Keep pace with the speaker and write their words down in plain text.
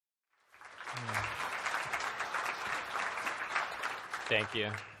Thank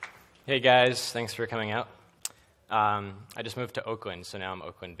you. Hey guys, thanks for coming out. I just moved to Oakland, so now I'm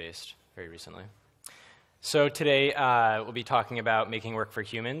Oakland-based very recently. So today we'll be talking about making work for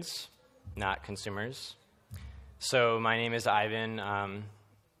humans, not consumers. So my name is Ivan. I'm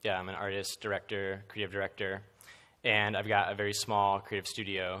an artist, director, creative director, and I've got a very small creative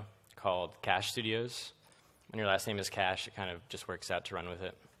studio called Cash Studios. When your last name is Cash, it kind of just works out to run with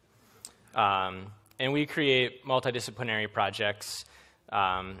it. And we create multidisciplinary projects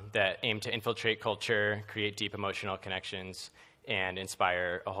that aim to infiltrate culture, create deep emotional connections, and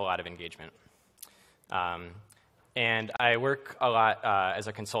inspire a whole lot of engagement. And I work a lot as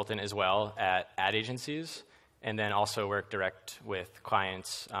a consultant as well at ad agencies, and then also work direct with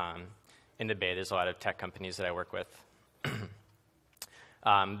clients in the Bay. There's a lot of tech companies that I work with.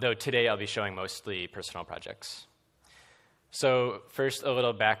 Though today I'll be showing mostly personal projects. So first, a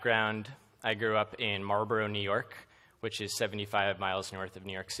little background. I grew up in Marlboro, New York, which is 75 miles north of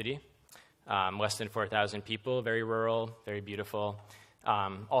New York City. Less than 4,000 people, very rural, very beautiful.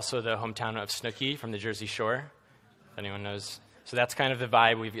 Also the hometown of Snooki from the Jersey Shore, if anyone knows. So that's kind of the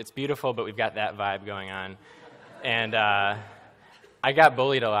vibe. It's beautiful, but we've got that vibe going on. And I got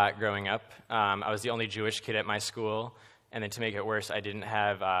bullied a lot growing up. I was the only Jewish kid at my school. And then to make it worse, I didn't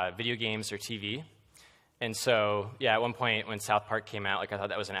have video games or TV. And so, yeah, at one point when South Park came out, I thought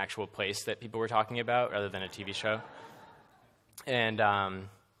that was an actual place that people were talking about rather than a TV show. And I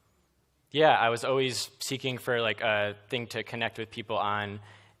was always seeking for a thing to connect with people on.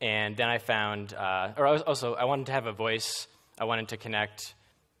 And then I found, I wanted to have a voice. I wanted to connect.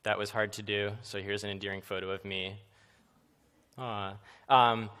 That was hard to do. So here's an endearing photo of me. Then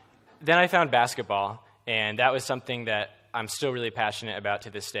I found basketball, and that was something that I'm still really passionate about to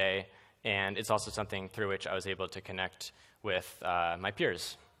this day. And it's also something through which I was able to connect with my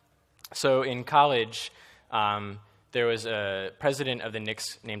peers. So in college, there was a president of the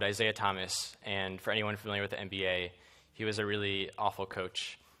Knicks named Isaiah Thomas, and for anyone familiar with the NBA, he was a really awful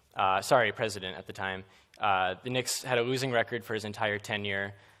coach. President at the time. The Knicks had a losing record for his entire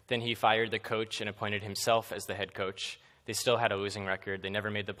tenure. Then he fired the coach and appointed himself as the head coach. They still had a losing record. They never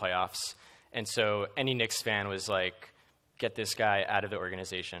made the playoffs. And so any Knicks fan was like, get this guy out of the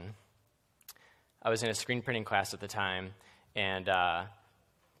organization. I was in a screen printing class at the time, and do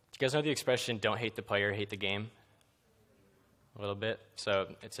you guys know the expression, don't hate the player, hate the game? A little bit. So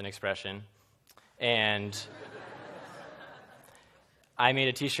it's an expression. And I made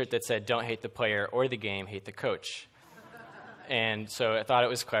a t-shirt that said, don't hate the player or the game, hate the coach. And so I thought it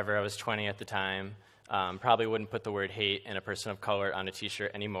was clever. I was 20 at the time. Probably wouldn't put the word hate in a person of color on a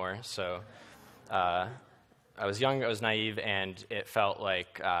t-shirt anymore. So I was young, I was naive, and it felt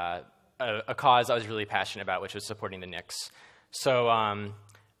like a cause I was really passionate about, which was supporting the Knicks. So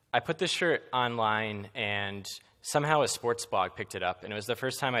I put this shirt online, and somehow a sports blog picked it up. And it was the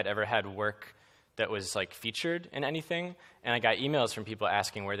first time I'd ever had work that was featured in anything. And I got emails from people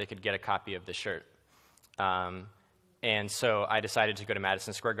asking where they could get a copy of the shirt. And so I decided to go to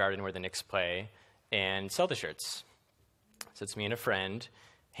Madison Square Garden, where the Knicks play, and sell the shirts. So it's me and a friend.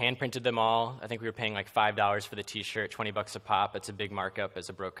 Hand-printed them all. I think we were paying $5 for the t-shirt, 20 bucks a pop. It's a big markup as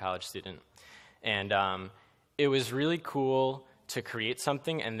a broke college student. And it was really cool to create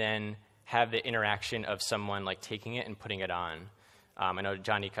something and then have the interaction of someone taking it and putting it on. I know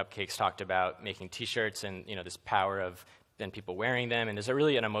Johnny Cupcakes talked about making t-shirts and this power of then people wearing them, and there's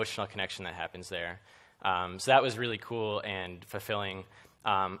an emotional connection that happens there. So that was really cool and fulfilling.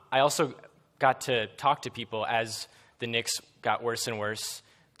 I also got to talk to people as the Knicks got worse and worse.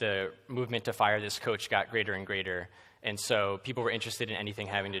 The movement to fire this coach got greater and greater, and so people were interested in anything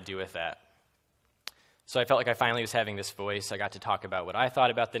having to do with that. So I felt like I finally was having this voice. I got to talk about what I thought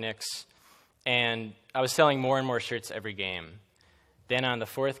about the Knicks, and I was selling more and more shirts every game. Then on the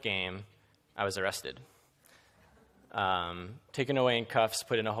fourth game, I was arrested. Taken away in cuffs,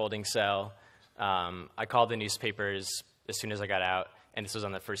 put in a holding cell. I called the newspapers as soon as I got out, and this was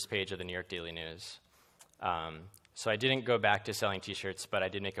on the first page of the New York Daily News. So I didn't go back to selling t-shirts, but I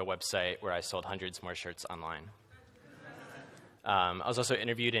did make a website where I sold hundreds more shirts online. I was also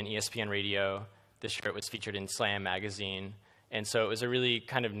interviewed in ESPN Radio. This shirt was featured in Slam magazine. And so it was a really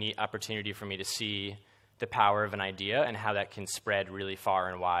kind of neat opportunity for me to see the power of an idea and how that can spread really far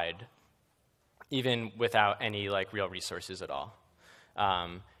and wide, even without any real resources at all.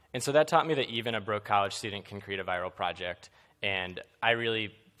 And so that taught me that even a broke college student can create a viral project. And I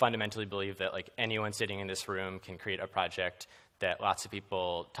really fundamentally believe that anyone sitting in this room can create a project that lots of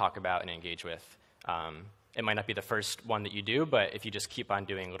people talk about and engage with. It might not be the first one that you do, but if you just keep on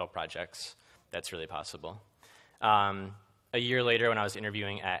doing little projects, that's really possible. A year later, when I was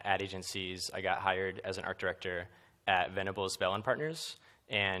interviewing at ad agencies, I got hired as an art director at Venables Bell and Partners.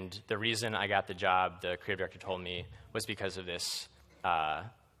 And the reason I got the job, the creative director told me, was because of this,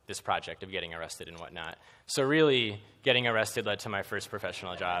 this project of getting arrested and whatnot. So really, getting arrested led to my first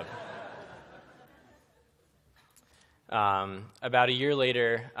professional job. About a year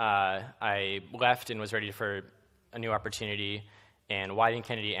later, I left and was ready for a new opportunity, and Wieden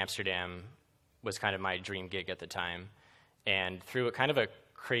Kennedy Amsterdam was kind of my dream gig at the time. And through a kind of a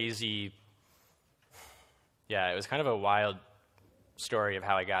crazy, it was kind of a wild story of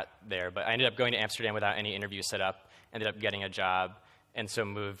how I got there, but I ended up going to Amsterdam without any interview set up, ended up getting a job, and so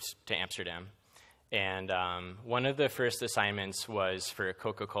moved to Amsterdam. And one of the first assignments was for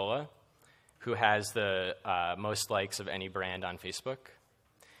Coca-Cola, who has the most likes of any brand on Facebook.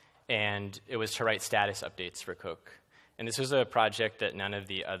 And it was to write status updates for Coke. And this was a project that none of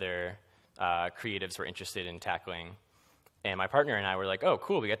the other creatives were interested in tackling. And my partner and I were like, oh,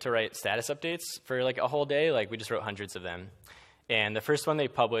 cool, we get to write status updates for like a whole day? Like, we just wrote hundreds of them. And the first one they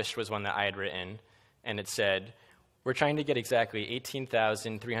published was one that I had written, and it said, we're trying to get exactly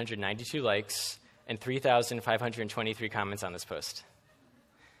 18,392 likes and 3,523 comments on this post.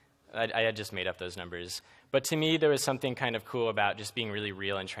 I had just made up those numbers. But to me, there was something kind of cool about just being really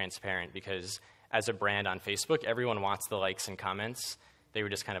real and transparent, because as a brand on Facebook, everyone wants the likes and comments. They were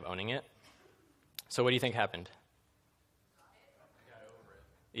just kind of owning it. So what do you think happened?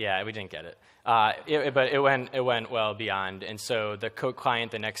 Yeah, we didn't get it. But it went well beyond. And so the Coke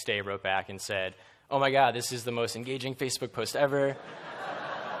client the next day wrote back and said, oh my God, this is the most engaging Facebook post ever.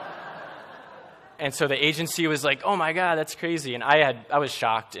 And so the agency was like, oh my God, that's crazy. And I was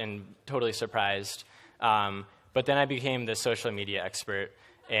shocked and totally surprised. But then I became the social media expert.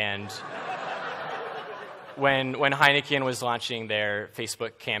 And when Heineken was launching their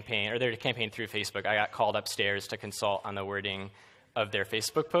Facebook campaign, or their campaign through Facebook, I got called upstairs to consult on the wording of their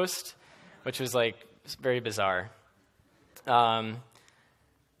Facebook post, which was like very bizarre.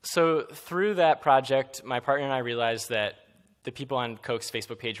 So through that project, my partner and I realized that the people on Coke's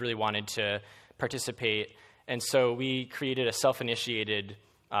Facebook page really wanted to participate, and so we created a self-initiated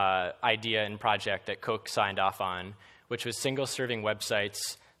idea and project that Coke signed off on, which was single-serving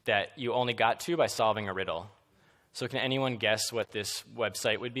websites that you only got to by solving a riddle. So can anyone guess what this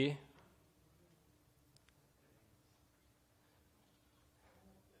website would be?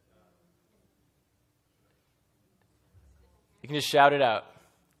 You can just shout it out.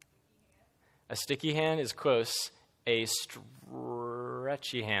 A sticky hand is close. A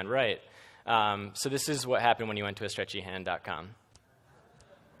stretchy hand, right. So this is what happened when you went to a stretchyhand.com.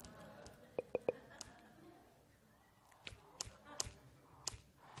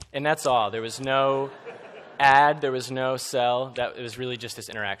 And that's all. There was no ad, there was no sell. It was really just this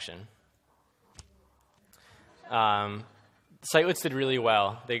interaction. Sitelets did really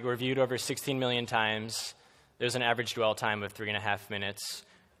well. They were viewed over 16 million times. There's an average dwell time of 3.5 minutes.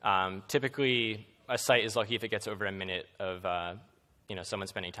 Typically, a site is lucky if it gets over a minute of someone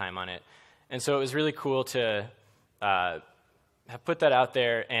spending time on it. And so it was really cool to have put that out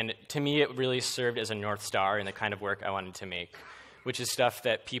there. And to me, it really served as a North Star in the kind of work I wanted to make, which is stuff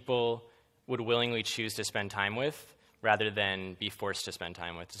that people would willingly choose to spend time with rather than be forced to spend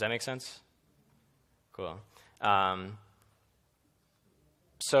time with. Does that make sense? Cool. And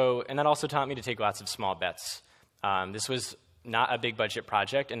that also taught me to take lots of small bets. This was not a big budget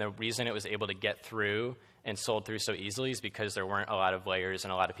project, and the reason it was able to get through and sold through so easily is because there weren't a lot of layers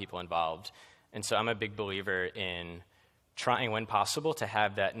and a lot of people involved. And so I'm a big believer in trying, when possible, to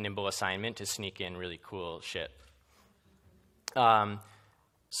have that nimble assignment to sneak in really cool shit.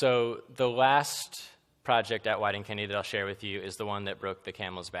 So the last project at Wieden Kennedy that I'll share with you is the one that broke the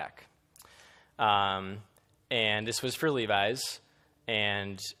camel's back. And this was for Levi's,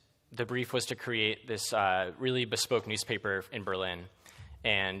 and the brief was to create this really bespoke newspaper in Berlin.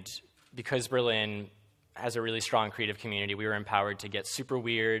 And because Berlin has a really strong creative community, we were empowered to get super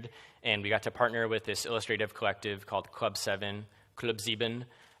weird, and we got to partner with this illustrative collective called Club 7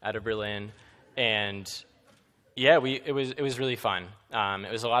 out of Berlin. And yeah, it was really fun.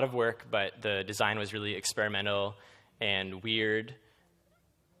 It was a lot of work, but the design was really experimental and weird.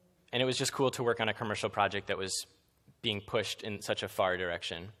 And it was just cool to work on a commercial project that was being pushed in such a far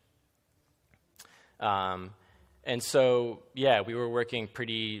direction. And so, yeah, we were working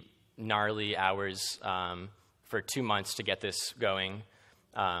pretty gnarly hours for 2 months to get this going.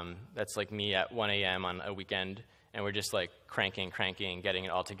 That's like me at 1 a.m. on a weekend, and we're just like cranking, getting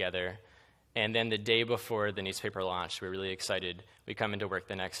it all together. And then the day before the newspaper launched, we were really excited. We come into work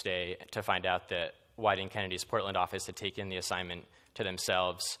the next day to find out that Wieden Kennedy's Portland office had taken the assignment to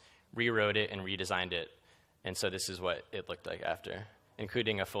themselves, rewrote it, and redesigned it. And so this is what it looked like after,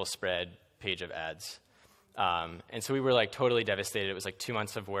 including a full spread page of ads. And so we were like totally devastated. It was like 2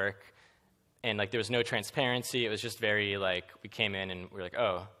 months of work, and like there was no transparency. It was just very like, we came in and we were like,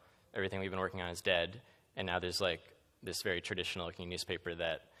 oh, everything we've been working on is dead. And now there's like this very traditional looking newspaper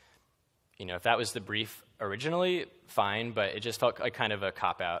that, you know, if that was the brief originally, fine, but it just felt like kind of a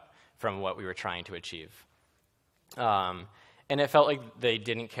cop-out from what we were trying to achieve. And it felt like they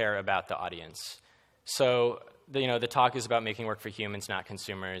didn't care about the audience. So, the talk is about making work for humans, not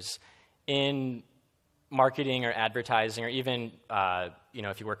consumers. In marketing or advertising, or even,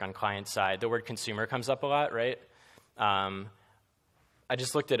 if you work on client side, the word consumer comes up a lot, right? I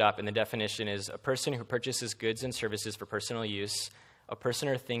just looked it up, and the definition is a person who purchases goods and services for personal use, a person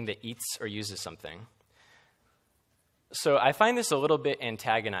or thing that eats or uses something. So I find this a little bit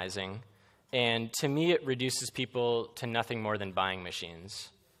antagonizing, and to me it reduces people to nothing more than buying machines.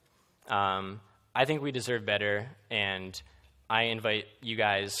 I think we deserve better, and I invite you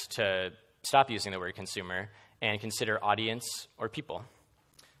guys to stop using the word consumer and consider audience or people.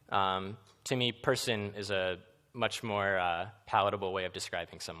 To me, person is a much more palatable way of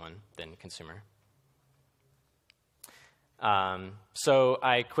describing someone than consumer. So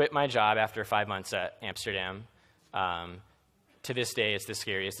I quit my job after 5 months at Amsterdam. To this day, it's the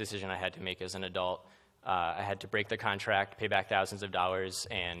scariest decision I had to make as an adult. I had to break the contract, pay back thousands of dollars,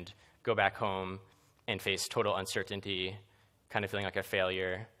 and go back home and face total uncertainty, kind of feeling like a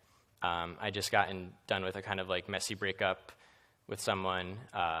failure. I just gotten done with a kind of like messy breakup with someone.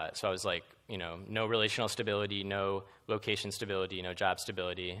 So I was like, no relational stability, no location stability, no job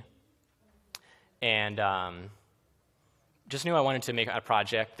stability. And just knew I wanted to make a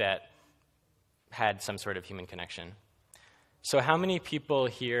project that had some sort of human connection. So how many people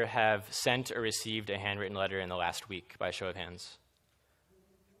here have sent or received a handwritten letter in the last week, by a show of hands?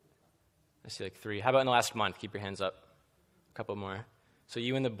 I see like 3. How about in the last month? Keep your hands up. A couple more. So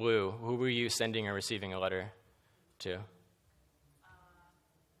you in the blue, who were you sending or receiving a letter to?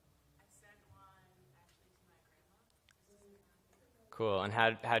 Cool. And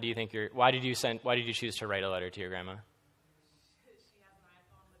how do you think why did you choose to write a letter to your grandma? She has an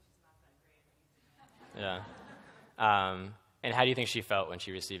iPhone, which is not that great. Yeah. And how do you think she felt when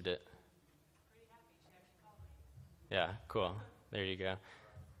she received it? Pretty happy. She actually called me. Yeah, cool. There you go.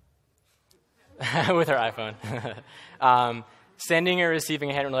 With her iPhone. Sending or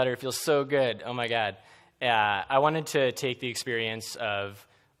receiving a handwritten letter feels so good. Oh my God. I wanted to take the experience of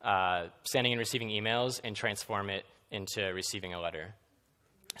sending and receiving emails and transform it into receiving a letter.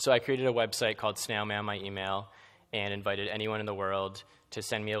 So I created a website called Snail Mail My Email and invited anyone in the world to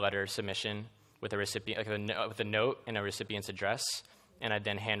send me a letter submission with a recipient, with a note and a recipient's address, and I'd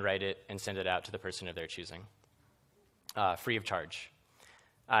then handwrite it and send it out to the person of their choosing, free of charge.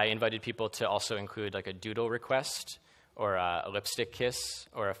 I invited people to also include like a doodle request, or a lipstick kiss,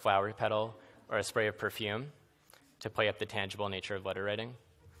 or a flower petal, or a spray of perfume to play up the tangible nature of letter writing.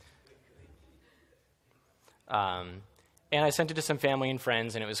 And I sent it to some family and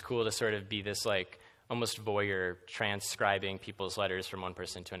friends, and it was cool to sort of be this like almost voyeur transcribing people's letters from one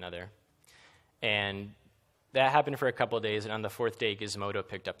person to another. And that happened for a couple of days, and on the 4th day, Gizmodo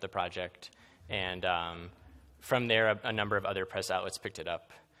picked up the project. And from there, a number of other press outlets picked it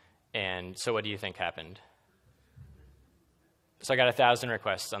up. And so what do you think happened? So I got 1,000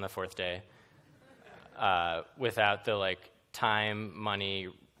 requests on the 4th day without the like time, money,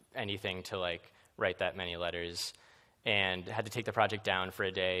 anything to like write that many letters, and had to take the project down for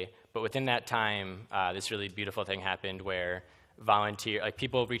a day. But within that time, this really beautiful thing happened where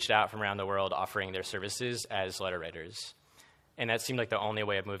people reached out from around the world offering their services as letter writers. And that seemed like the only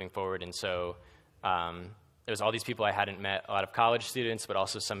way of moving forward. And so there was all these people I hadn't met, a lot of college students, but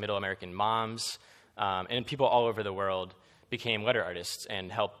also some middle American moms, and people all over the world became letter artists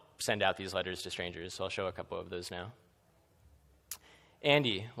and helped send out these letters to strangers. So I'll show a couple of those now.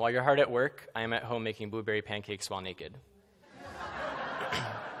 Andy, while you're hard at work, I am at home making blueberry pancakes while naked.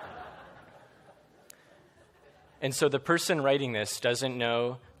 And so the person writing this doesn't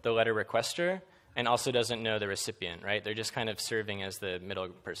know the letter requester and also doesn't know the recipient, right? They're just kind of serving as the middle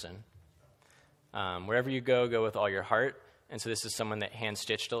person. Wherever you go, go with all your heart. And so this is someone that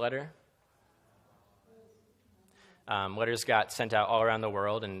hand-stitched a letter. Letters got sent out all around the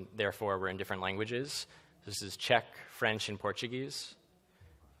world, and therefore were in different languages. This is Czech, French, and Portuguese.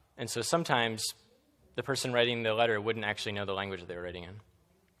 And so sometimes the person writing the letter wouldn't actually know the language they were writing in.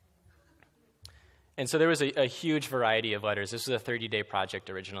 And so there was a huge variety of letters. This was a 30-day project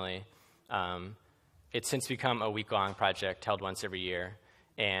originally. It's since become a week-long project held once every year.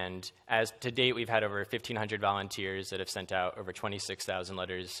 And as to date, we've had over 1,500 volunteers that have sent out over 26,000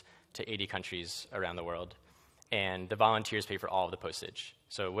 letters to 80 countries around the world. And the volunteers pay for all of the postage.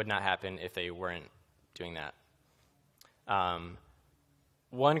 So it would not happen if they weren't doing that.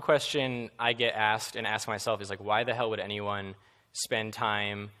 One question I get asked and ask myself is like, why the hell would anyone spend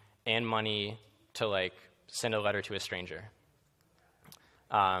time and money to like send a letter to a stranger?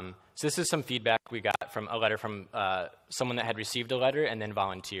 So this is some feedback we got from a letter from someone that had received a letter and then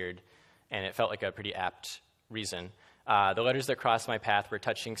volunteered, and it felt like a pretty apt reason. The letters that crossed my path were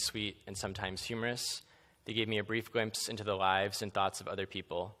touching, sweet, and sometimes humorous. They gave me a brief glimpse into the lives and thoughts of other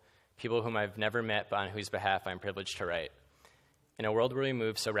people, people whom I've never met but on whose behalf I'm privileged to write. In a world where we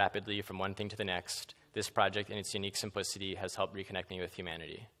move so rapidly from one thing to the next, this project in its unique simplicity has helped reconnect me with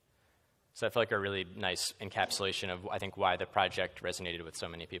humanity. So I feel like a really nice encapsulation of, I think, why the project resonated with so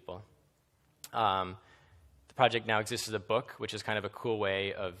many people. The project now exists as a book, which is kind of a cool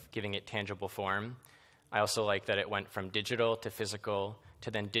way of giving it tangible form. I also like that it went from digital to physical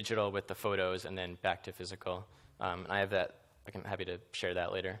to then digital with the photos and then back to physical. And I have that. I'm happy to share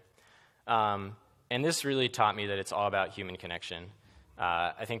that later. And this really taught me that it's all about human connection.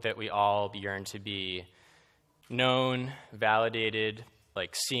 I think that we all yearn to be known, validated,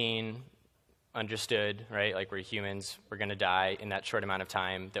 like seen, understood, right? Like we're humans, we're going to die in that short amount of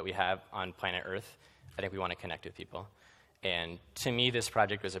time that we have on planet Earth. I think we want to connect with people. And to me, this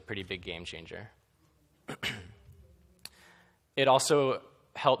project was a pretty big game changer. It also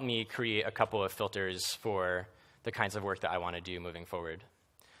helped me create a couple of filters for the kinds of work that I want to do moving forward.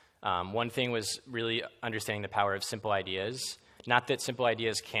 One thing was really understanding the power of simple ideas. Not that simple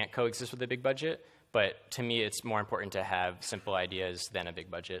ideas can't coexist with a big budget, but to me it's more important to have simple ideas than a big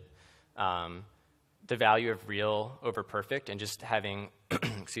budget. The value of real over perfect and just having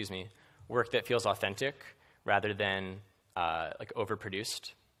excuse me, work that feels authentic rather than like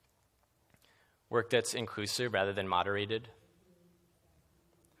overproduced. Work that's inclusive rather than moderated.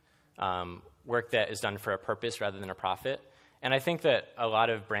 Work that is done for a purpose rather than a profit. And I think that a lot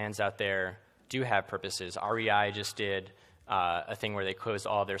of brands out there do have purposes. REI just did a thing where they closed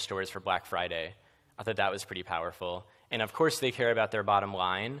all of their stores for Black Friday. I thought that was pretty powerful. And of course they care about their bottom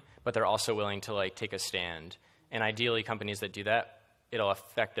line, but they're also willing to like take a stand. And ideally companies that do that, it'll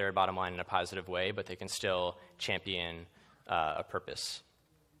affect their bottom line in a positive way, but they can still champion a purpose.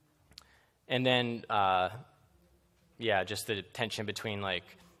 And then, yeah, just the tension between like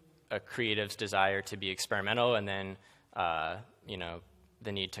a creative's desire to be experimental and then, you know,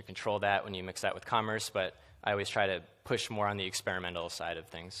 the need to control that when you mix that with commerce, but I always try to push more on the experimental side of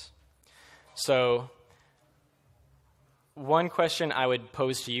things. So one question I would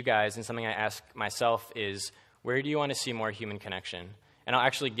pose to you guys and something I ask myself is, where do you want to see more human connection? And I'll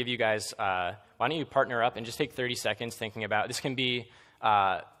actually give you guys, why don't you partner up and just take 30 seconds thinking about, this can be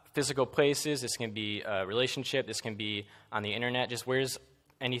physical places, this can be a relationship, this can be on the internet, just where's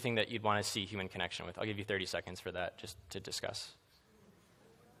anything that you'd want to see human connection with. I'll give you 30 seconds for that just to discuss.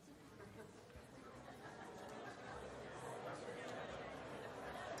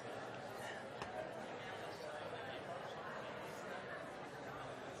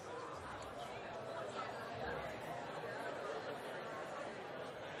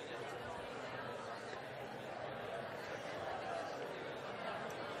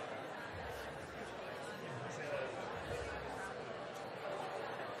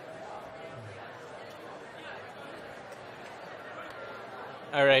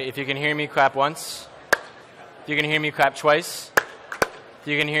 All right, if you can hear me, clap once. If you can hear me, clap twice. If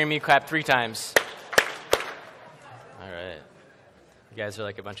you can hear me, clap 3 times. All right. You guys are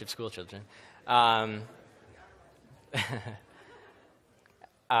like a bunch of school children. I'd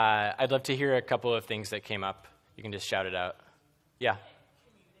love to hear a couple of things that came up. You can just shout it out. Yeah.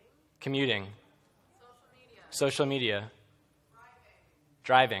 Commuting. Social media.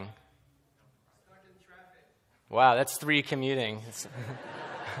 Driving. Wow, that's 3 commuting.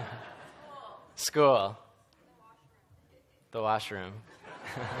 School. The washroom.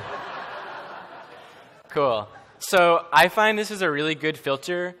 Cool. So I find this is a really good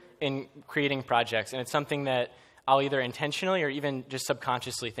filter in creating projects, and it's something that I'll either intentionally or even just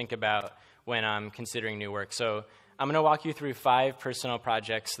subconsciously think about when I'm considering new work. So I'm going to walk you through 5 personal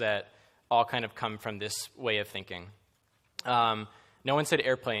projects that all kind of come from this way of thinking. No one said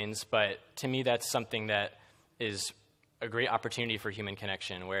airplanes, but to me that's something that is a great opportunity for human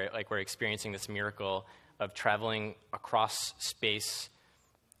connection, where like we're experiencing this miracle of traveling across space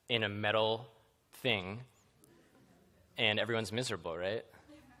in a metal thing, and everyone's miserable, right?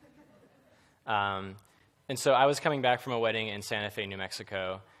 And so I was coming back from a wedding in Santa Fe, New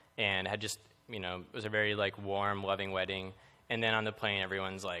Mexico, and had just, you know, it was a very like warm, loving wedding, and then on the plane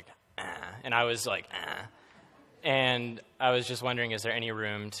everyone's like, ah, and I was like, ah. And I was just wondering, is there any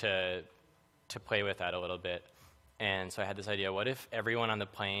room to play with that a little bit? And so I had this idea, what if everyone on the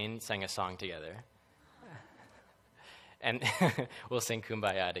plane sang a song together? and we'll sing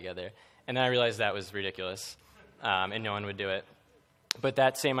Kumbaya together. And then I realized that was ridiculous, and no one would do it. But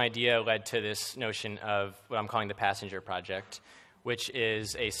that same idea led to this notion of what I'm calling the Passenger Project, which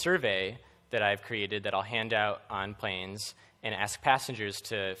is a survey that I've created that I'll hand out on planes and ask passengers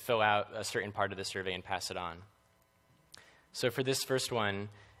to fill out a certain part of the survey and pass it on. So for this first one,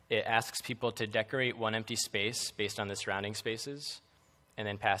 it asks people to decorate one empty space based on the surrounding spaces and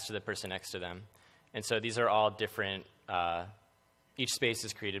then pass to the person next to them. And so these are all different, each space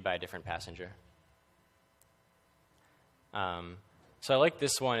is created by a different passenger. So I like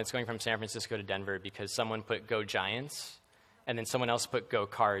this one. It's going from San Francisco to Denver because someone put Go Giants, and then someone else put Go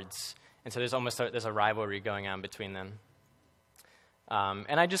Cards. And so there's a rivalry going on between them.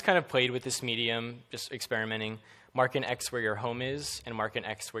 And I just kind of played with this medium, just experimenting. Mark an X where your home is, and mark an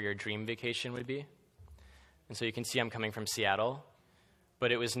X where your dream vacation would be. And so you can see I'm coming from Seattle.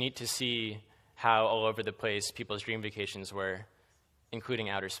 But it was neat to see how all over the place people's dream vacations were, including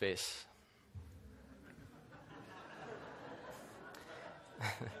outer space.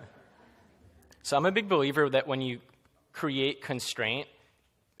 So I'm a big believer that when you create constraint,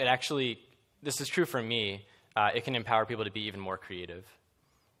 it actually, this is true for me, it can empower people to be even more creative.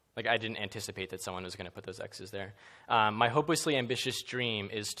 Like, I didn't anticipate that someone was going to put those X's there. My hopelessly ambitious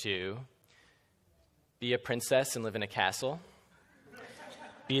dream is to be a princess and live in a castle,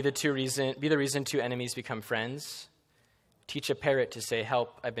 be the reason two enemies become friends, teach a parrot to say,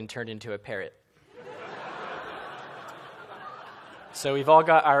 "Help, I've been turned into a parrot." So we've all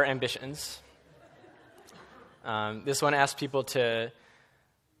got our ambitions. This one asks people to,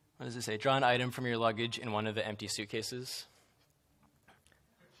 what does it say? Draw an item from your luggage in one of the empty suitcases.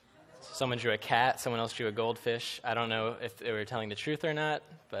 Someone drew a cat, someone else drew a goldfish. I don't know if they were telling the truth or not,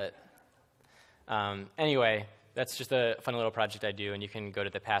 but anyway, that's just a fun little project I do, and you can go to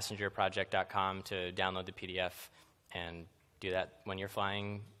thepassengerproject.com to download the PDF and do that when you're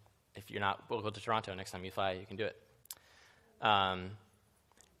flying. If you're not local to Toronto, next time you fly, you can do it.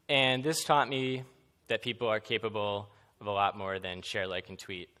 And this taught me that people are capable of a lot more than share, like, and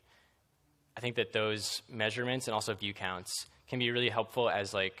tweet. I think that those measurements and also view counts can be really helpful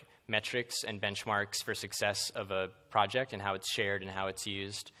as, like, metrics and benchmarks for success of a project and how it's shared and how it's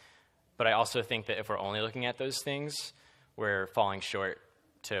used. But I also think that if we're only looking at those things, we're falling short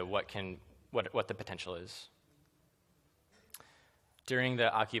to what the potential is. During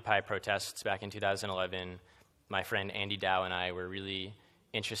the Occupy protests back in 2011, my friend Andy Dow and I were really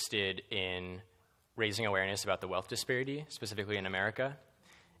interested in raising awareness about the wealth disparity, specifically in America.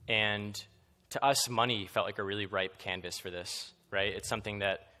 And to us, money felt like a really ripe canvas for this, right? It's something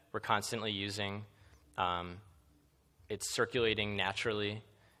that we're constantly using. It's circulating naturally,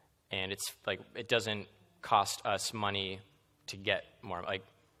 and it's like, it doesn't cost us money to get more. Like,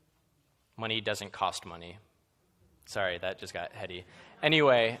 money doesn't cost money. Sorry, that just got heady.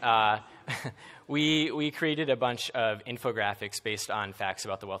 Anyway, we created a bunch of infographics based on facts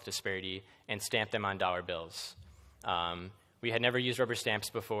about the wealth disparity and stamped them on dollar bills. We had never used rubber stamps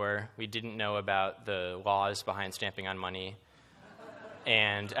before. We didn't know about the laws behind stamping on money.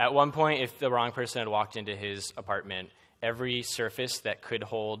 And at one point, if the wrong person had walked into his apartment, every surface that could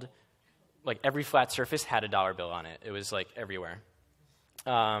hold, like every flat surface had a dollar bill on it. It was like everywhere.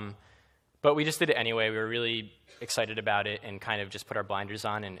 But we just did it anyway. We were really excited about it and kind of just put our blinders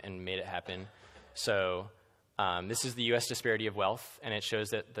on and made it happen. So this is the U.S. disparity of wealth, and it shows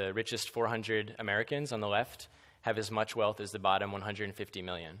that the richest 400 Americans on the left have as much wealth as the bottom 150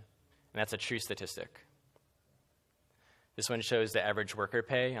 million. And that's a true statistic. This one shows the average worker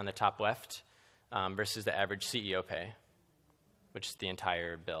pay on the top left versus the average CEO pay, which is the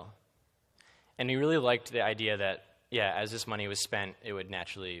entire bill. And we really liked the idea that, yeah, as this money was spent, it would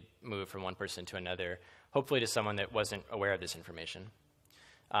naturally move from one person to another, hopefully to someone that wasn't aware of this information.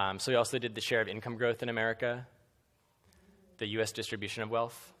 So we also did the share of income growth in America, the U.S. distribution of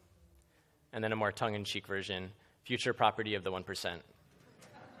wealth, and then a more tongue-in-cheek version, future property of the 1%.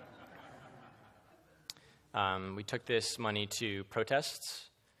 We took this money to protests.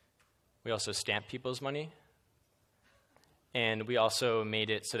 We also stamped people's money. And we also made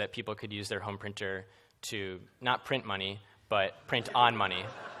it so that people could use their home printer to not print money, but print on money.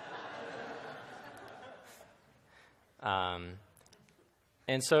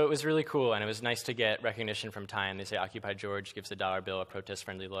 And so it was really cool, and it was nice to get recognition from Time. They say Occupy George gives the dollar bill a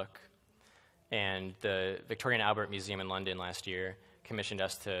protest-friendly look. And the Victoria and Albert Museum in London last year commissioned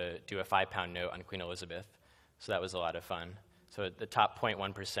us to do a 5-pound note on Queen Elizabeth. So that was a lot of fun. So at the top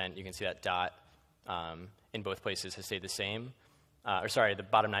 0.1%, you can see that dot in both places has stayed the same. The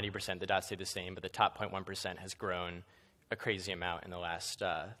bottom 90%, the dot stayed the same, but the top 0.1% has grown a crazy amount in the last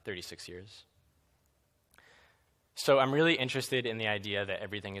 36 years. So I'm really interested in the idea that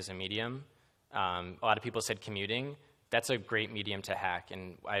everything is a medium. A lot of people said commuting. That's a great medium to hack,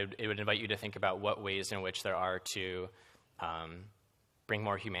 and it would invite you to think about what ways in which there are to bring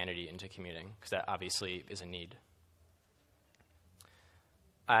more humanity into commuting, because that obviously is a need.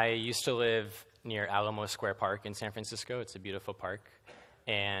 I used to live near Alamo Square Park in San Francisco. It's a beautiful park,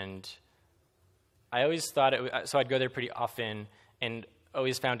 and I always thought so I'd go there pretty often, and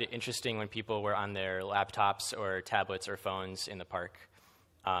always found it interesting when people were on their laptops or tablets or phones in the park.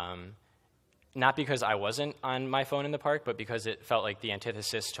 Not because I wasn't on my phone in the park, but because it felt like the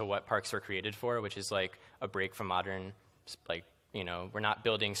antithesis to what parks were created for, which is like a break from modern, like, you know, we're not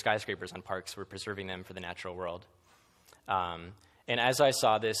building skyscrapers on parks, we're preserving them for the natural world. And as I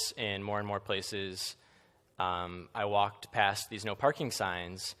saw this in more and more places, I walked past these no parking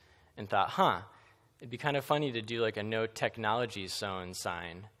signs and thought, it'd be kind of funny to do like a no technology zone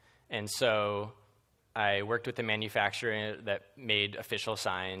sign. And so I worked with a manufacturer that made official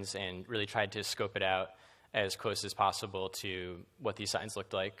signs and really tried to scope it out as close as possible to what these signs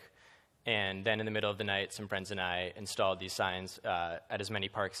looked like. And then in the middle of the night, some friends and I installed these signs at as many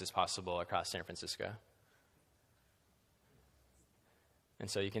parks as possible across San Francisco. And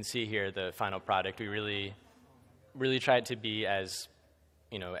so you can see here the final product. We really tried to be as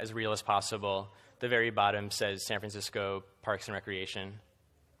real as possible. The very bottom says San Francisco Parks and Recreation.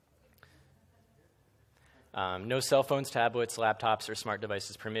 No cell phones, tablets, laptops, or smart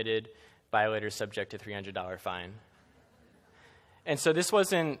devices permitted. Violators subject to $300 fine. And so this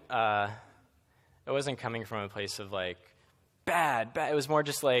wasn't coming from a place of like, bad. It was more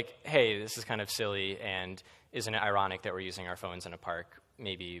just like, hey, this is kind of silly, and isn't it ironic that we're using our phones in a park?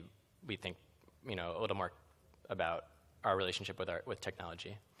 Maybe we think, a little more about our relationship with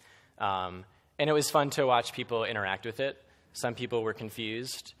technology. And it was fun to watch people interact with it. Some people were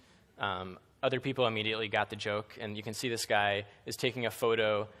confused. Other people immediately got the joke, and you can see this guy is taking a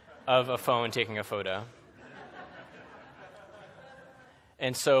photo of a phone taking a photo.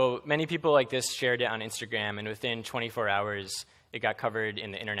 And so many people like this shared it on Instagram, and within 24 hours, it got covered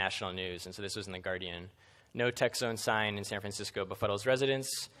in the international news, and so this was in The Guardian. No tech zone sign in San Francisco befuddles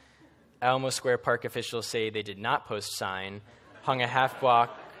residents. Alamo Square Park officials say they did not post sign, hung a half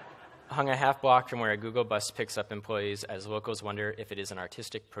block from where a Google bus picks up employees as locals wonder if it is an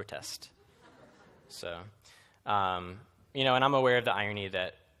artistic protest. So, and I'm aware of the irony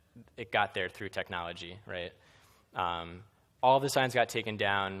that it got there through technology, right? All the signs got taken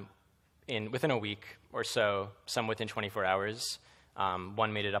down within a week or so, some within 24 hours.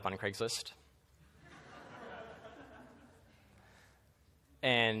 One made it up on Craigslist.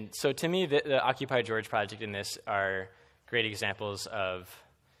 And so to me, the Occupy George project and this are great examples of,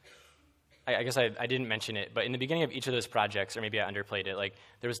 I guess I didn't mention it, but in the beginning of each of those projects, or maybe I underplayed it, like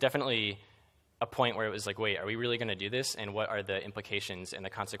there was definitely a point where it was like, wait, are we really going to do this? And what are the implications and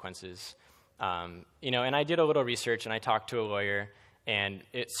the consequences? And I did a little research, and I talked to a lawyer, and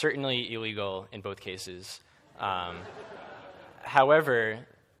it's certainly illegal in both cases. However,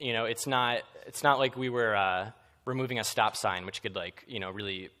 it's not like we were removing a stop sign, which could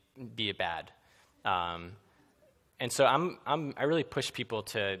really be bad. And so I really push people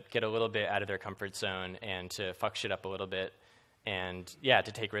to get a little bit out of their comfort zone and to fuck shit up a little bit, and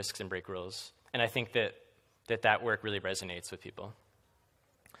to take risks and break rules. And I think that work really resonates with people.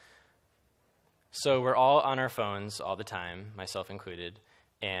 So we're all on our phones all the time, myself included,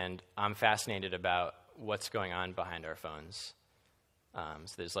 and I'm fascinated about what's going on behind our phones.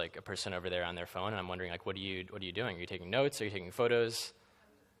 So there's like a person over there on their phone, and I'm wondering, like, what are you doing? Are you taking notes? Are you taking photos?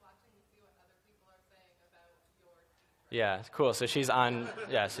 Watching to see what other people are saying about your feed. Yeah, cool. So she's on.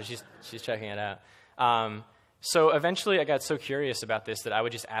 Yeah, so she's checking it out. So eventually, I got so curious about this that I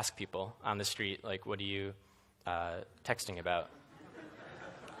would just ask people on the street, like, what are you texting about?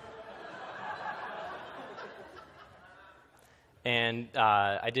 And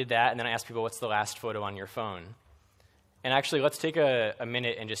I did that, and then I asked people, what's the last photo on your phone? And actually, let's take a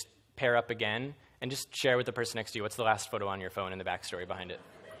minute and just pair up again and just share with the person next to you, what's the last photo on your phone and the backstory behind it.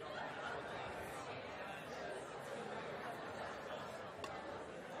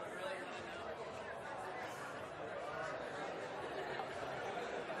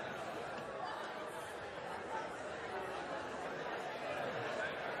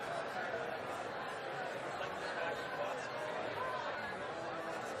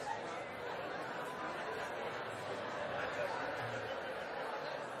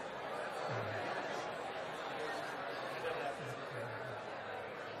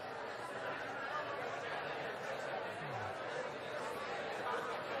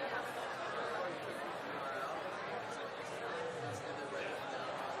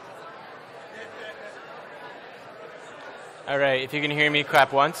 All right, if you can hear me,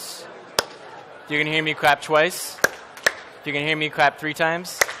 clap once. If you can hear me, clap twice. If you can hear me, clap 3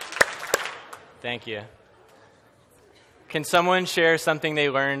 times. Thank you. Can someone share something they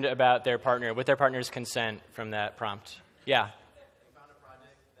learned about their partner, with their partner's consent, from that prompt? Yeah. We found a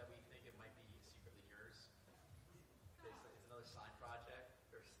project that we think it might be secretly yours. It's another sign project.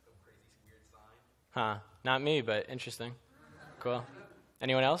 There's some crazy, weird sign. Huh. Not me, but interesting. Cool.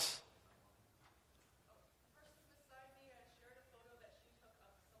 Anyone else?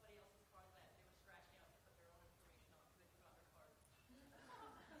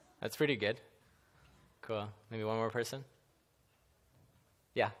 That's pretty good. Cool. Maybe one more person?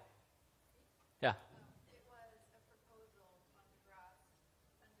 Yeah. Yeah. It was a proposal on the grass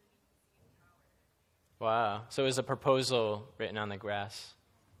underneath the CN Tower. Wow. So it was a proposal written on the grass.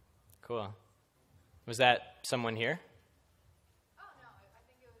 Cool. Was that someone here? Oh, no, I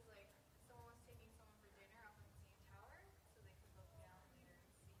think it was like someone was taking someone for dinner up on the CN Tower so they could look down later and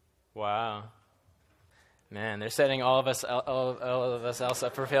see. Wow. Man, they're setting all of us else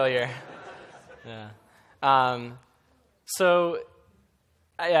up for failure. Yeah. I'm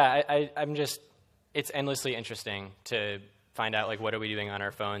just, it's endlessly interesting to find out, like, what are we doing on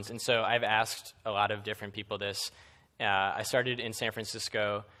our phones? And so I've asked a lot of different people this. I started in San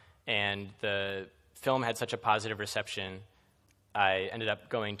Francisco, and the film had such a positive reception. I ended up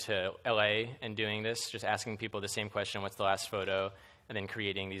going to LA and doing this, just asking people the same question, what's the last photo? And then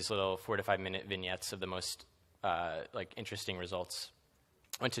creating these little 4 to 5 minute vignettes of the most interesting results.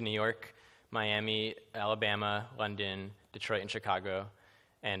 Went to New York, Miami, Alabama, London, Detroit, and Chicago.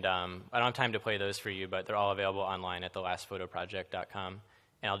 And I don't have time to play those for you, but they're all available online at thelastphotoproject.com.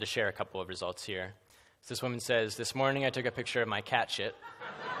 And I'll just share a couple of results here. So this woman says, "This morning I took a picture of my cat shit."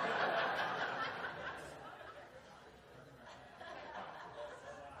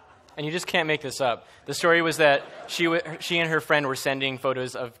 And you just can't make this up. The story was that she and her friend were sending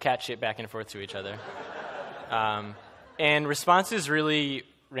photos of cat shit back and forth to each other. And responses really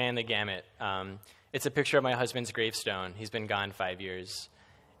ran the gamut. It's a picture of my husband's gravestone. He's been gone 5 years.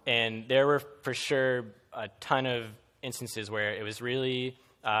 And there were, for sure, a ton of instances where it was really,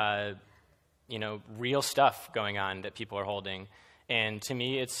 real stuff going on that people are holding. And to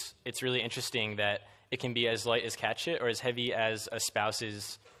me, it's really interesting that it can be as light as cat shit or as heavy as a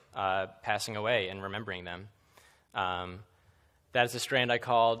spouse's passing away and remembering them. That is a strand I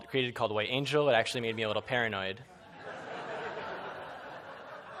created called White Angel. It actually made me a little paranoid.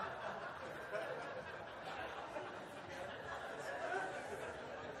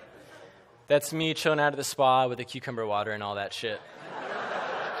 That's me chilling out at the spa with the cucumber water and all that shit.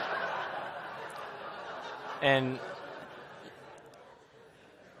 And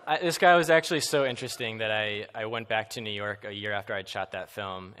this guy was actually so interesting that I went back to New York a year after I'd shot that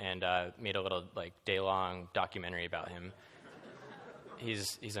film and made a little day-long documentary about him.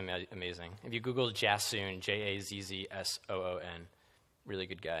 He's amazing. If you Google Jassoon, Jazzssoon, really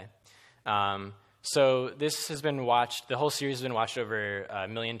good guy. So this has been watched, the whole series has been watched over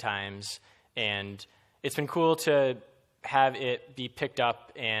 1 million times, and it's been cool to have it be picked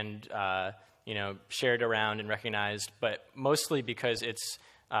up and shared around and recognized, but mostly because it's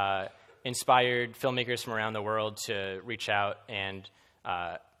inspired filmmakers from around the world to reach out and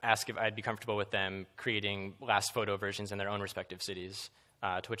ask if I'd be comfortable with them creating last photo versions in their own respective cities,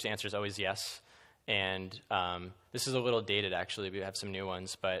 to which the answer is always yes. And this is a little dated, actually. We have some new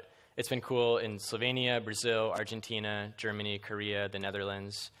ones, but it's been cool in Slovenia, Brazil, Argentina, Germany, Korea, the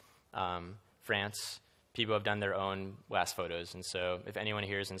Netherlands, France. People have done their own last photos, and so if anyone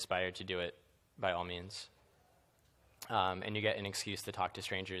here is inspired to do it, by all means. And you get an excuse to talk to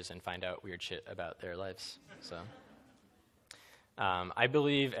strangers and find out weird shit about their lives. So I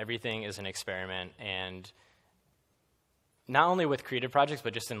believe everything is an experiment, and not only with creative projects,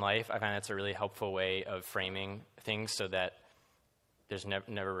 but just in life, I find that's a really helpful way of framing things so that there's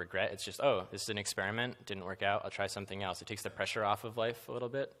never regret. It's just, oh, this is an experiment, didn't work out, I'll try something else. It takes the pressure off of life a little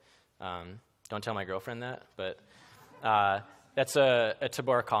bit. Don't tell my girlfriend that, but that's a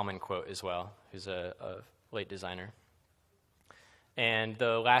Tabor Kalman quote as well, who's a late designer. And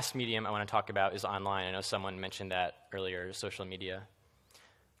the last medium I want to talk about is online. I know someone mentioned that earlier, social media.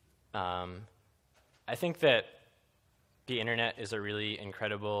 I think that the internet is a really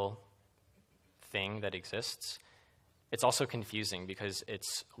incredible thing that exists. It's also confusing because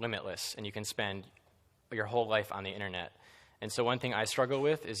it's limitless, and you can spend your whole life on the internet. And so one thing I struggle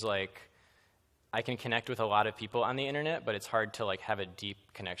with is I can connect with a lot of people on the internet, but it's hard to have a deep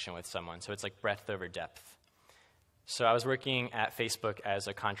connection with someone. So it's breadth over depth. So I was working at Facebook as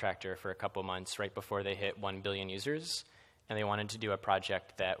a contractor for a couple months right before they hit 1 billion users, and they wanted to do a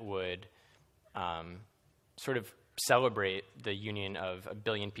project that would sort of celebrate the union of 1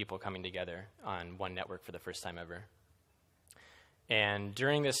 billion people coming together on one network for the first time ever. And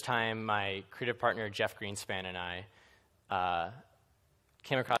during this time, my creative partner, Jeff Greenspan, and I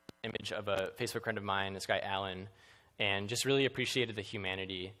came across an image of a Facebook friend of mine, this guy, Alan, and just really appreciated the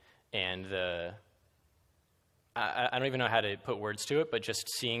humanity and I don't even know how to put words to it, but just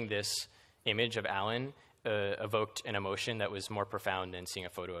seeing this image of Alan evoked an emotion that was more profound than seeing a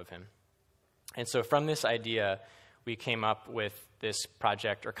photo of him. And so from this idea, we came up with this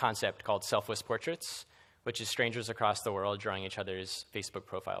project or concept called Selfless Portraits, which is strangers across the world drawing each other's Facebook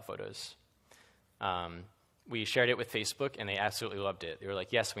profile photos. We shared it with Facebook, and they absolutely loved it. They were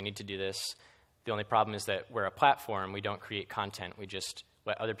like, yes, we need to do this. The only problem is that we're a platform. We don't create content. We just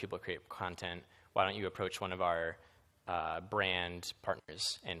let other people create content. Why don't you approach one of our brand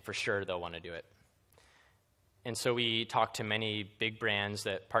partners? And for sure, they'll want to do it. And so we talked to many big brands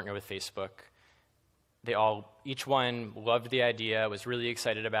that partner with Facebook. Each one loved the idea, was really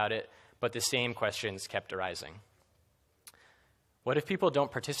excited about it, but the same questions kept arising. What if people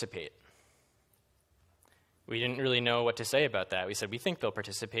don't participate? We didn't really know what to say about that. We said, we think they'll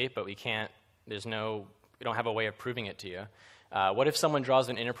participate, but we can't, we don't have a way of proving it to you. What if someone draws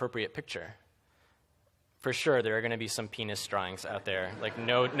an inappropriate picture? For sure, there are going to be some penis drawings out there, like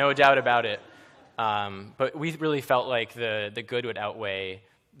no doubt about it. But we really felt like the good would outweigh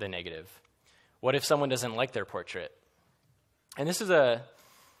the negative. What if someone doesn't like their portrait? And this is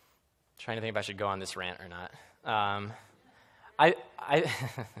trying to think if I should go on this rant or not.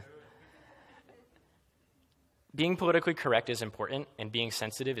 Being politically correct is important, and being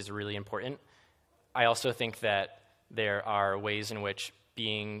sensitive is really important. I also think that there are ways in which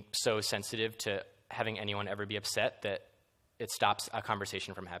being so sensitive to having anyone ever be upset that it stops a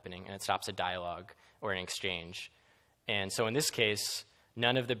conversation from happening, and it stops a dialogue or an exchange. And so in this case,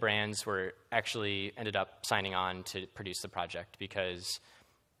 none of the brands actually ended up signing on to produce the project because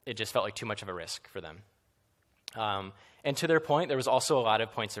it just felt like too much of a risk for them. And to their point, there was also a lot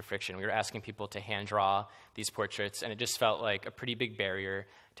of points of friction. We were asking people to hand draw these portraits, and it just felt like a pretty big barrier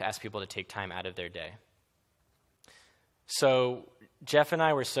to ask people to take time out of their day. So Jeff and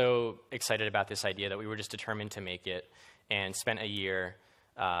I were so excited about this idea that we were just determined to make it and spent a year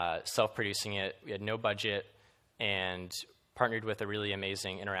self-producing it. We had no budget and partnered with a really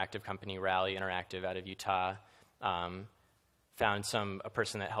amazing interactive company, Rally Interactive, out of Utah. Found a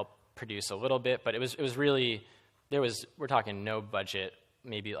person that helped produce a little bit, but it was really, we're talking no budget,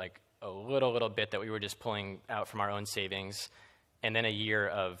 maybe like a little bit that we were just pulling out from our own savings, and then a year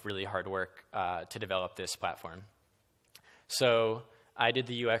of really hard work to develop this platform. So I did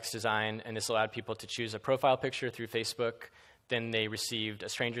the UX design, and this allowed people to choose a profile picture through Facebook. Then they received a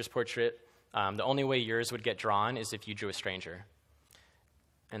stranger's portrait. The only way yours would get drawn is if you drew a stranger.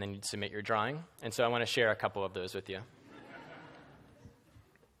 And then you'd submit your drawing. And so I want to share a couple of those with you.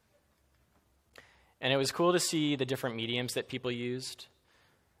 And it was cool to see the different mediums that people used,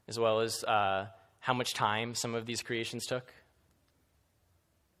 as well as how much time some of these creations took.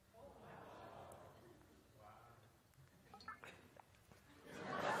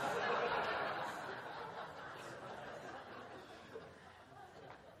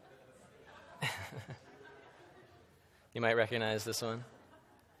 You might recognize this one.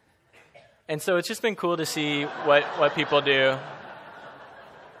 And so it's just been cool to see what people do.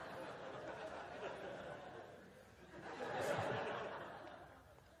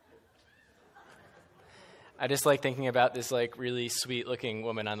 I just like thinking about this like really sweet looking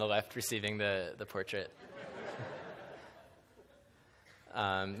woman on the left receiving the portrait.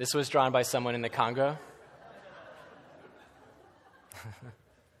 This was drawn by someone in the Congo.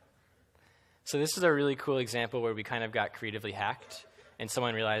 So this is a really cool example where we kind of got creatively hacked, and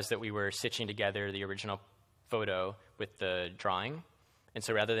someone realized that we were stitching together the original photo with the drawing. And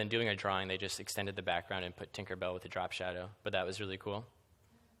so rather than doing a drawing, they just extended the background and put Tinkerbell with a drop shadow. But that was really cool.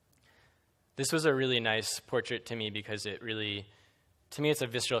 This was a really nice portrait to me because to me it's a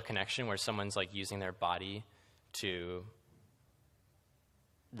visceral connection where someone's like using their body to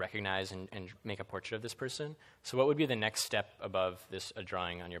recognize and make a portrait of this person. So what would be the next step above a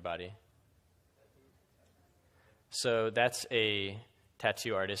drawing on your body? So that's a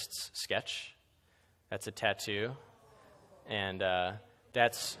tattoo artist's sketch. That's a tattoo. And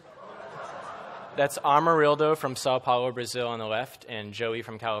that's Amarildo from Sao Paulo, Brazil on the left, and Joey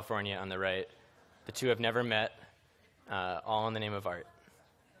from California on the right. The two have never met, all in the name of art.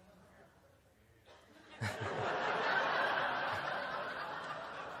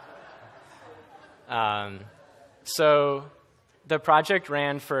 So the project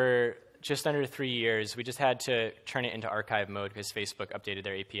ran for just under 3 years, we just had to turn it into archive mode because Facebook updated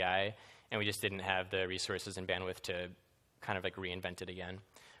their API, and we just didn't have the resources and bandwidth to kind of like reinvent it again.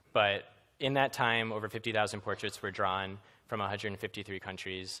 But in that time, over 50,000 portraits were drawn from 153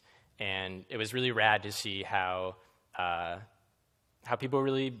 countries, and it was really rad to see how people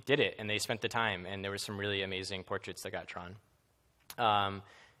really did it, and they spent the time, and there were some really amazing portraits that got drawn.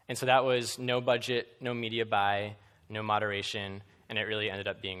 And so that was no budget, no media buy, no moderation, and it really ended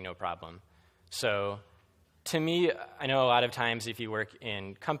up being no problem. So to me, I know a lot of times if you work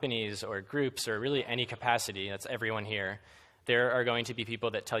in companies or groups or really any capacity, that's everyone here, there are going to be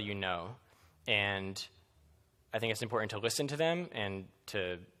people that tell you no. And I think it's important to listen to them and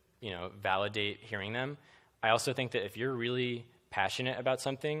to, validate hearing them. I also think that if you're really passionate about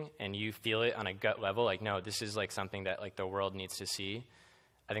something and you feel it on a gut level, like, no, this is like something that like the world needs to see,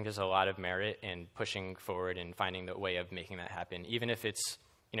 I think there's a lot of merit in pushing forward and finding the way of making that happen, even if it's,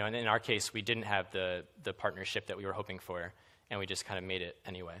 and in our case, we didn't have the partnership that we were hoping for, and we just kind of made it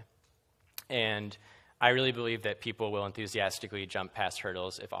anyway. And I really believe that people will enthusiastically jump past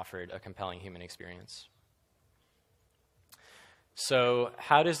hurdles if offered a compelling human experience. So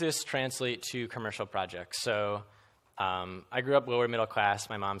how does this translate to commercial projects? So I grew up lower middle class.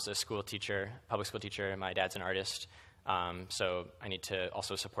 My mom's a school teacher, public school teacher, and my dad's an artist. So I need to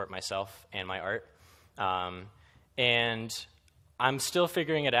also support myself and my art. And I'm still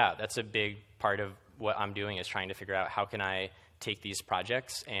figuring it out. That's a big part of what I'm doing, is trying to figure out how can I take these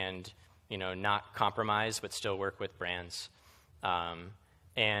projects and, not compromise but still work with brands.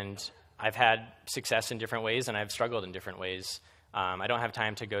 And I've had success in different ways, and I've struggled in different ways. I don't have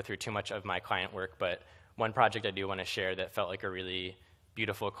time to go through too much of my client work, but one project I do want to share that felt like a really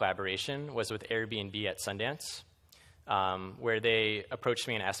beautiful collaboration was with Airbnb at Sundance, where they approached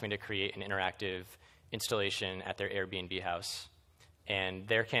me and asked me to create an interactive installation at their Airbnb house. And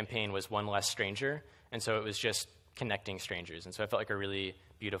their campaign was One Less Stranger, and so it was just connecting strangers. And so it felt like a really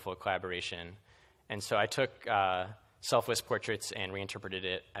beautiful collaboration. And so I took selfless portraits and reinterpreted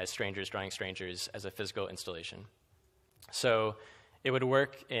it as strangers drawing strangers as a physical installation. So it would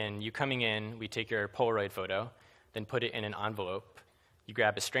work in you coming in, we take your Polaroid photo, then put it in an envelope. You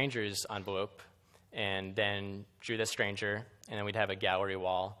grab a stranger's envelope, and then drew the stranger, and then we'd have a gallery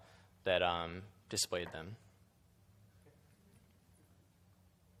wall that displayed them.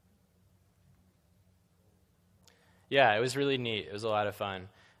 Yeah, it was really neat. It was a lot of fun.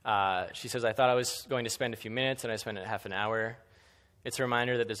 She says, I thought I was going to spend a few minutes, and I spent half an hour. It's a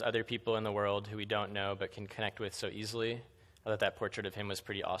reminder that there's other people in the world who we don't know but can connect with so easily. I thought that portrait of him was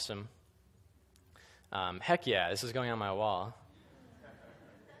pretty awesome. Heck yeah, this is going on my wall.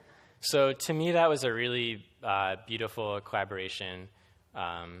 So to me, that was a really beautiful collaboration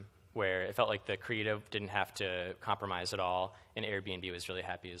where it felt like the creative didn't have to compromise at all, and Airbnb was really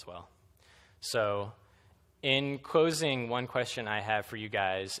happy as well. So in closing, one question I have for you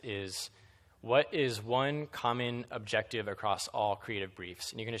guys is, what is one common objective across all creative briefs?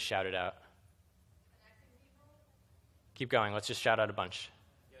 And you're going to shout it out. Keep going. Let's just shout out a bunch.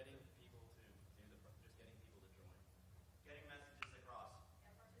 Getting people to just getting people to join. Getting messages across.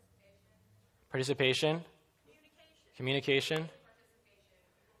 Participation. Communication.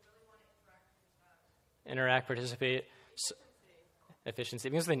 Interact, participate. Efficiency.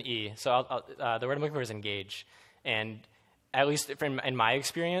 It begins with an E. So the word I'm looking for is engage. And at least in my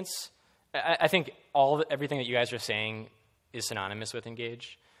experience, I think everything that you guys are saying is synonymous with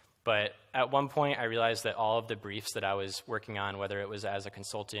engage. But at one point, I realized that all of the briefs that I was working on, whether it was as a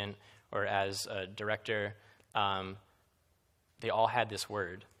consultant or as a director, they all had this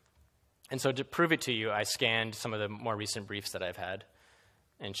word. And so to prove it to you, I scanned some of the more recent briefs that I've had.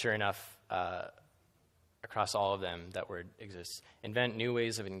 And sure enough, across all of them, that word exists. Invent new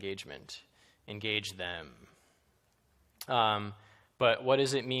ways of engagement. Engage them. But what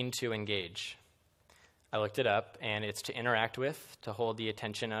does it mean to engage? I looked it up, and it's to interact with, to hold the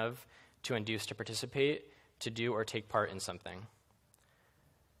attention of, to induce to participate, to do or take part in something.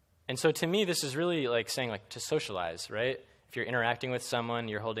 And so to me, this is really like saying like to socialize, right? If you're interacting with someone,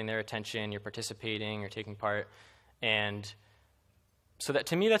 you're holding their attention, you're participating, you're taking part. And so that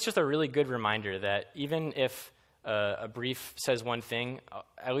to me, that's just a really good reminder that even if a brief says one thing,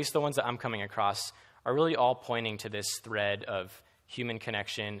 at least the ones that I'm coming across are really all pointing to this thread of human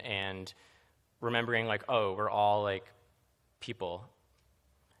connection and remembering like, oh, we're all like people.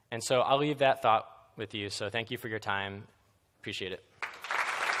 And so I'll leave that thought with you. So thank you for your time. Appreciate it.